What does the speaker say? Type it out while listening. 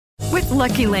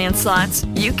Lucky Land Slots,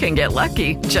 you can get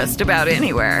lucky just about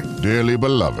anywhere. Dearly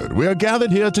beloved, we are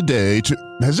gathered here today to...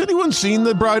 Has anyone seen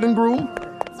the bride and groom?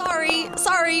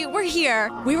 Sorry, we're here.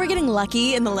 We were getting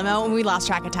lucky in the limo and we lost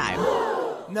track of time.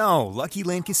 No, Lucky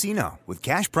Land Casino, with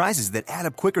cash prizes that add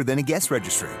up quicker than a guest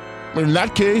registry. In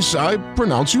that case, I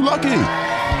pronounce you lucky.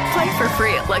 Play for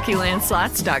free at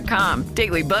LuckyLandSlots.com.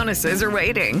 Daily bonuses are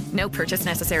waiting. No purchase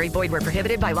necessary. Void where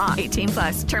prohibited by law.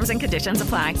 18+. Terms and conditions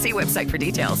apply. See website for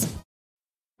details.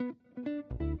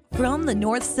 From the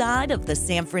north side of the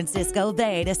San Francisco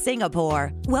Bay to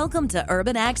Singapore, welcome to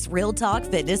Urban X Real Talk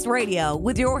Fitness Radio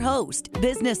with your host,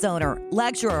 business owner,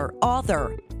 lecturer,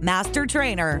 author, master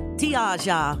trainer,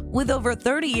 Tiaja. With over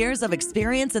 30 years of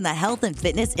experience in the health and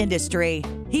fitness industry,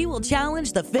 he will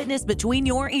challenge the fitness between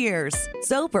your ears.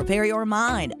 So prepare your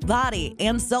mind, body,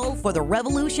 and soul for the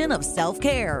revolution of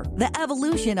self-care, the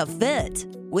evolution of fit,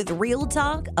 with real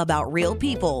talk about real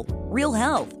people, real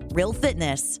health, real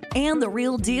fitness, and the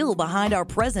real deal behind our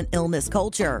present illness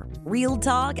culture. Real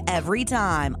talk every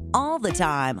time, all the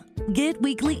time. Get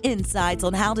weekly insights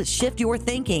on how to shift your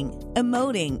thinking,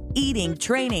 emoting, eating,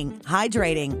 training,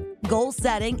 hydrating, goal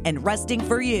setting, and resting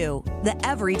for you, the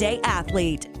everyday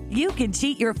athlete. You can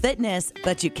cheat your fitness,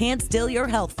 but you can't steal your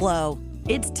health flow.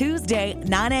 It's Tuesday,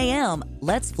 9 a.m.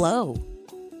 Let's flow.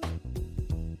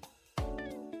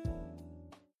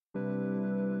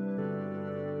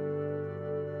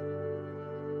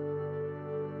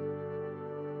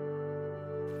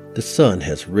 The sun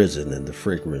has risen and the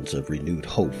fragrance of renewed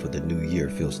hope for the new year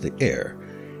fills the air.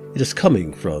 It is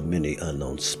coming from many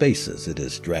unknown spaces. It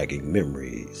is dragging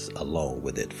memories along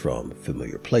with it from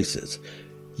familiar places.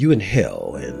 You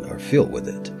inhale and are filled with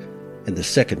it, and the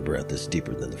second breath is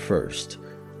deeper than the first.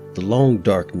 The long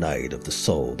dark night of the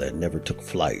soul that never took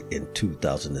flight in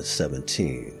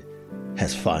 2017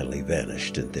 has finally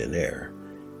vanished in thin air,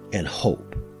 and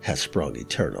hope has sprung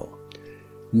eternal.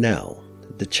 Now,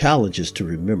 the challenge is to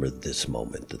remember this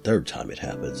moment the third time it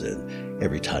happens and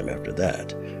every time after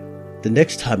that. The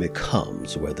next time it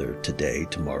comes, whether today,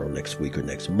 tomorrow, next week, or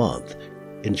next month,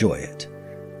 enjoy it.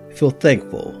 Feel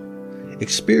thankful.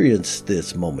 Experience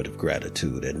this moment of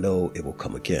gratitude and know it will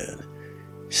come again.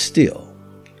 Still,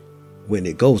 when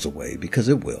it goes away, because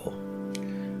it will,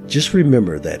 just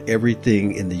remember that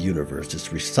everything in the universe is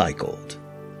recycled.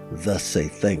 Thus say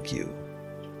thank you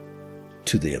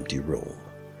to the empty room.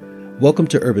 Welcome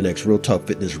to Urban X Real Talk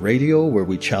Fitness Radio, where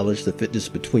we challenge the fitness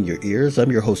between your ears.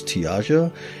 I'm your host,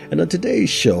 Tiaja, and on today's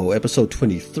show, episode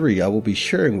 23, I will be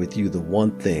sharing with you the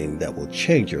one thing that will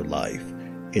change your life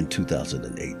in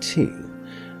 2018.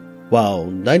 While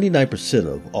 99%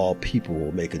 of all people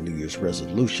will make a New Year's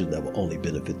resolution that will only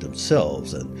benefit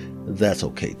themselves, and that's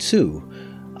okay too,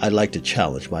 I'd like to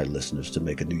challenge my listeners to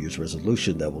make a New Year's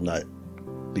resolution that will not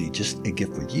be just a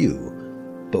gift for you,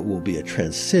 but will be a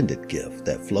transcendent gift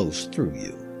that flows through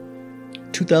you.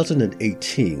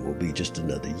 2018 will be just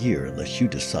another year unless you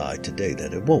decide today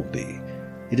that it won't be.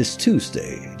 It is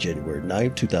Tuesday, January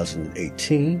 9th,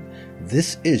 2018.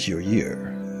 This is your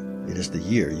year. It is the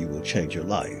year you will change your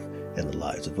life and the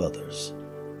lives of others.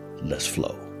 Let's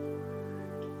flow.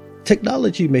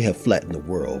 Technology may have flattened the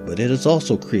world, but it has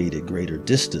also created greater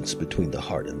distance between the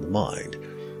heart and the mind,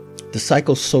 the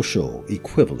psychosocial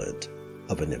equivalent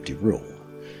of an empty room.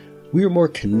 We are more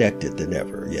connected than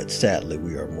ever, yet sadly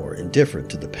we are more indifferent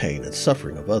to the pain and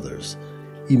suffering of others.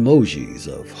 Emojis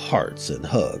of hearts and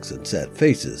hugs and sad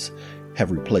faces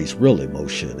have replaced real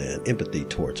emotion and empathy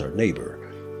towards our neighbor.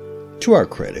 To our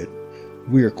credit,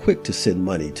 we are quick to send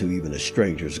money to even a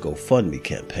stranger's GoFundMe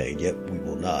campaign, yet we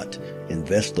will not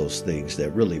invest those things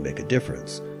that really make a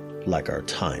difference, like our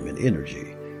time and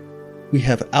energy. We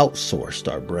have outsourced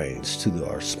our brains to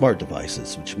our smart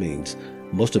devices, which means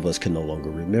most of us can no longer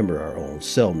remember our own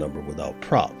cell number without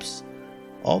prompts.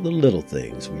 All the little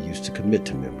things we used to commit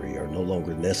to memory are no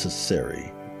longer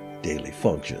necessary daily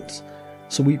functions.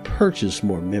 So we purchase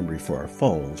more memory for our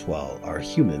phones while our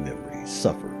human memory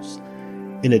suffers.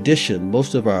 In addition,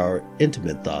 most of our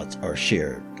intimate thoughts are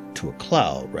shared to a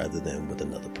cloud rather than with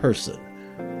another person.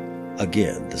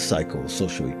 Again, the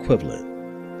psychosocial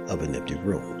equivalent of an empty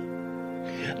room.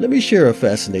 Let me share a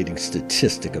fascinating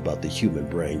statistic about the human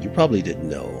brain you probably didn't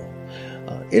know.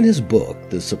 In his book,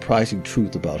 The Surprising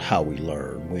Truth About How We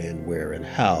Learn, When, Where, and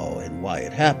How, and Why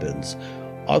It Happens,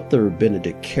 author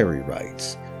Benedict Carey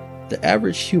writes, the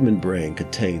average human brain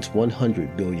contains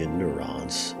 100 billion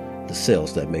neurons, the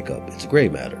cells that make up its gray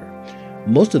matter.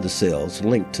 Most of the cells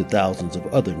link to thousands of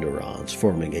other neurons,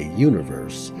 forming a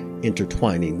universe,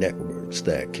 intertwining networks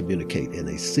that communicate in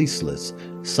a ceaseless,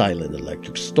 silent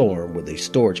electric storm with a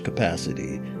storage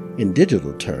capacity, in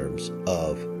digital terms,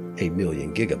 of 1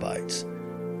 million gigabytes.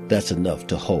 that's enough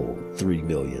to hold 3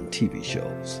 million TV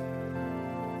shows.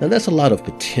 Now that's a lot of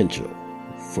potential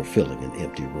for filling an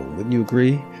empty room, wouldn't you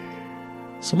agree?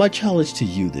 So my challenge to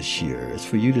you this year is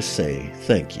for you to say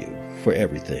thank you for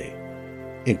everything,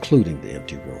 including the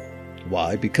empty room.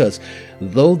 Why? Because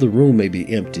though the room may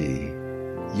be empty,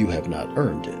 you have not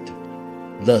earned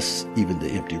it. Thus, even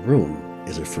the empty room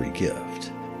is a free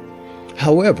gift.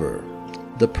 However,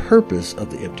 the purpose of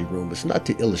the empty room is not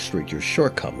to illustrate your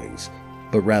shortcomings,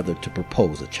 but rather to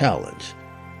propose a challenge.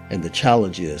 And the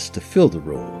challenge is to fill the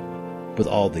room with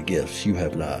all the gifts you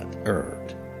have not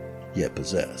earned, yet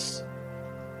possess.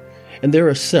 And there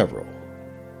are several.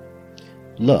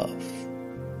 Love.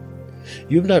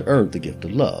 You have not earned the gift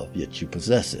of love, yet you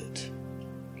possess it.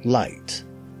 Light.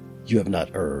 You have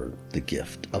not earned the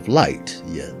gift of light,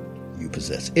 yet you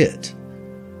possess it.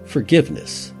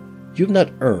 Forgiveness. You have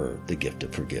not earned the gift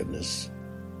of forgiveness,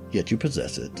 yet you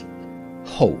possess it.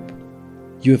 Hope.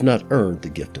 You have not earned the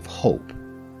gift of hope,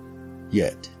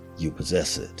 yet you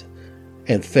possess it.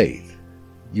 And faith.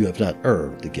 You have not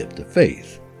earned the gift of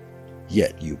faith,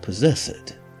 yet you possess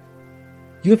it.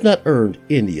 You have not earned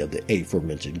any of the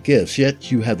aforementioned gifts,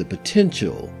 yet you have the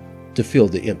potential to fill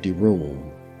the empty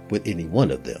room with any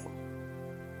one of them.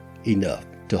 Enough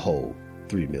to hold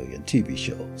 3 million TV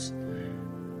shows.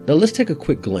 Now let's take a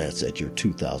quick glance at your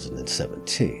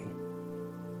 2017.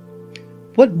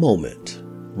 What moment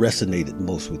resonated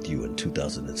most with you in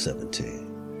 2017?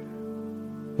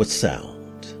 What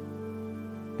sound?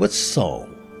 What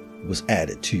song was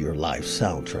added to your life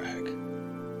soundtrack?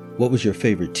 What was your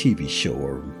favorite TV show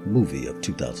or movie of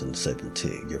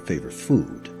 2017? Your favorite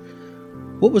food?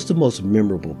 What was the most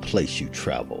memorable place you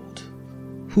traveled?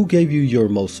 Who gave you your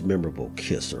most memorable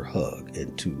kiss or hug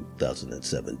in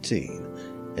 2017,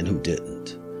 and who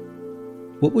didn't?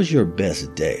 What was your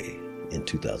best day in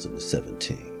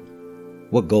 2017?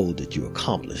 What goal did you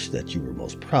accomplish that you were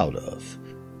most proud of?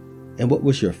 And what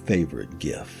was your favorite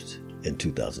gift in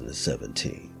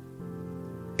 2017?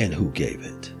 And who gave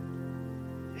it?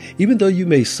 Even though you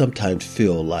may sometimes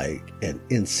feel like an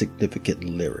insignificant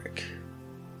lyric,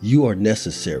 you are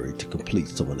necessary to complete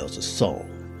someone else's song.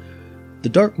 The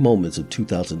dark moments of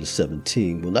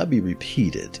 2017 will not be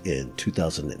repeated in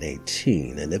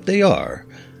 2018, and if they are,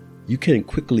 you can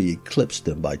quickly eclipse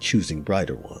them by choosing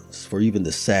brighter ones, for even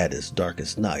the saddest,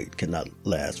 darkest night cannot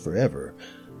last forever,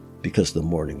 because the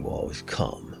morning will always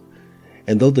come.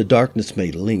 And though the darkness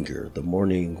may linger, the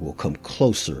morning will come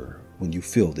closer when you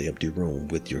fill the empty room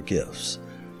with your gifts.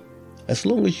 As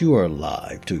long as you are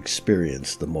alive to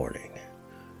experience the morning,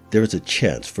 there is a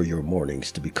chance for your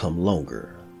mornings to become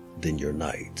longer than your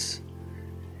nights.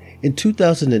 In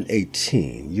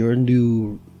 2018, your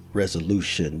new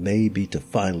resolution may be to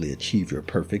finally achieve your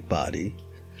perfect body,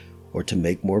 or to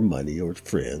make more money or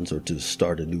friends, or to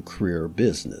start a new career or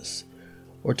business,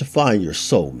 or to find your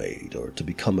soulmate, or to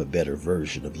become a better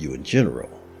version of you in general.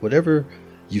 Whatever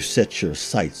you set your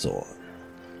sights on,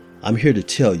 I'm here to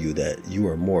tell you that you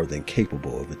are more than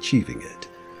capable of achieving it.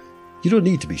 You don't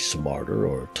need to be smarter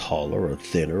or taller or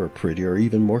thinner or prettier or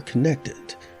even more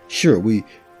connected. Sure, we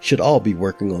should all be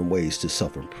working on ways to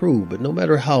self-improve, but no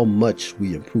matter how much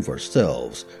we improve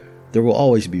ourselves, there will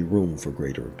always be room for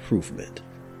greater improvement.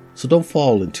 So don't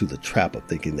fall into the trap of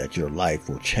thinking that your life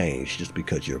will change just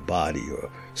because your body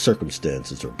or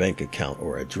circumstances or bank account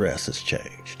or address has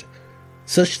changed.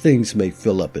 Such things may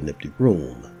fill up an empty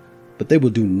room, but they will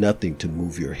do nothing to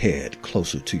move your head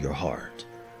closer to your heart.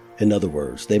 In other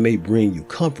words, they may bring you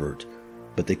comfort,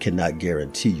 but they cannot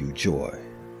guarantee you joy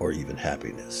or even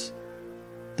happiness.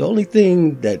 The only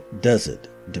thing that doesn't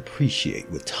depreciate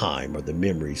with time are the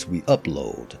memories we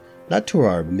upload, not to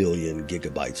our 1,000,000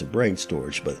 gigabytes of brain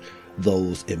storage, but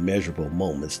those immeasurable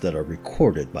moments that are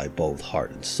recorded by both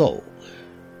heart and soul.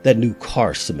 That new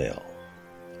car smell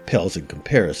pales in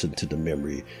comparison to the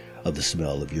memory of the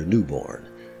smell of your newborn.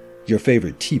 Your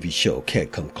favorite TV show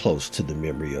can't come close to the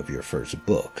memory of your first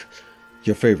book.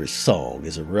 Your favorite song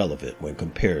is irrelevant when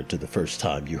compared to the first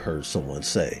time you heard someone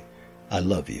say, "I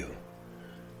love you."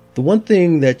 The one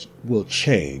thing that will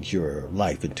change your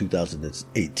life in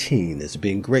 2018 is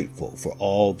being grateful for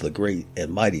all the great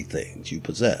and mighty things you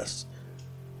possess,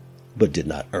 but did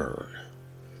not earn.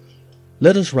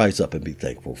 Let us rise up and be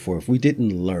thankful, for if we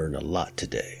didn't learn a lot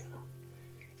today,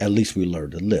 at least we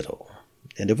learned a little.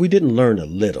 And if we didn't learn a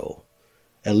little,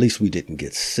 at least we didn't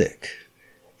get sick.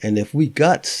 And if we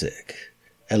got sick,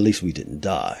 at least we didn't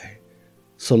die.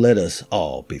 So let us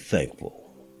all be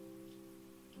thankful,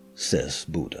 says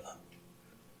Buddha.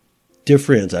 Dear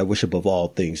friends, I wish above all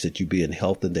things that you be in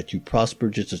health and that you prosper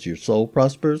just as your soul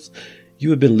prospers. You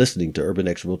have been listening to Urban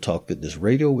X Real Talk Fitness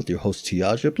Radio with your host,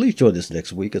 Tiaja. Please join us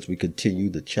next week as we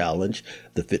continue the challenge,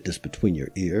 the fitness between your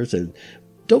ears. And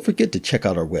don't forget to check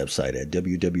out our website at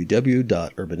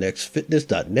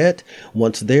www.urbanxfitness.net.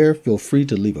 Once there, feel free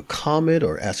to leave a comment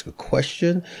or ask a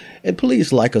question. And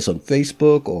please like us on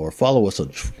Facebook or follow us on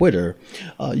Twitter.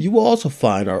 You will also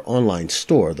find our online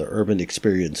store, the Urban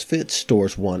Experience Fit,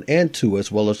 Stores 1 and 2,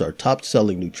 as well as our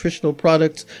top-selling nutritional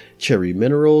products, Cherry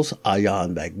Minerals,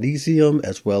 Ion Magnesium,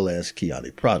 as well as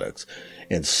Kiani products.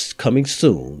 And coming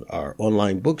soon, our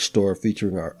online bookstore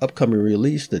featuring our upcoming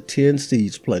release, The 10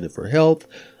 Seeds Planted for Health,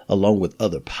 along with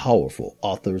other powerful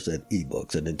authors and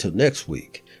ebooks. And until next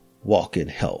week, walk in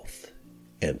health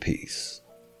and peace.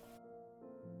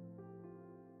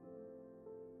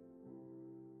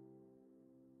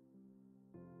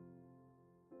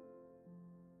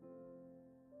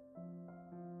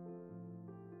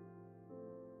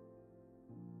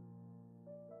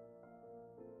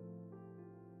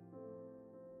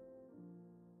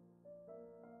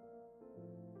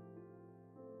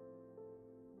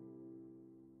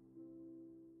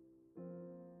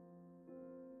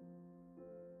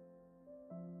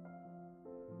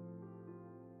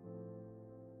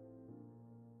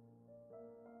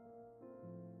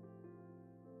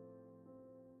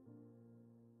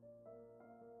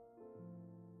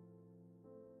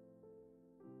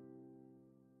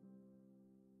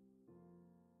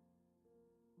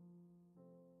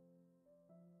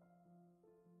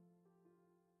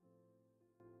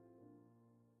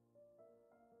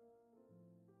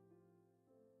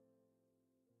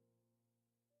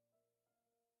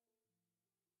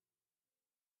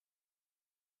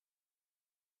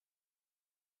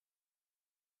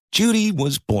 Judy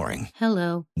was boring.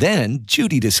 Hello. Then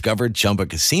Judy discovered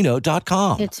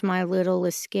ChumbaCasino.com. It's my little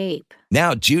escape.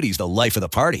 Now Judy's the life of the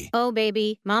party. Oh,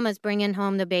 baby, mama's bringing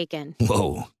home the bacon.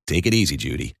 Whoa, take it easy,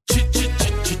 Judy.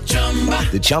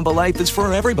 The Chumba life is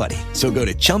for everybody. So go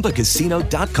to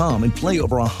ChumbaCasino.com and play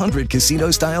over 100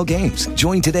 casino-style games.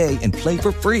 Join today and play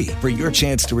for free for your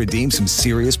chance to redeem some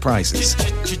serious prizes.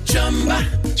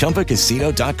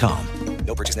 ChumbaCasino.com.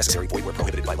 No purchase necessary. Void where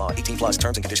prohibited by law. 18+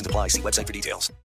 terms and conditions apply. See website for details.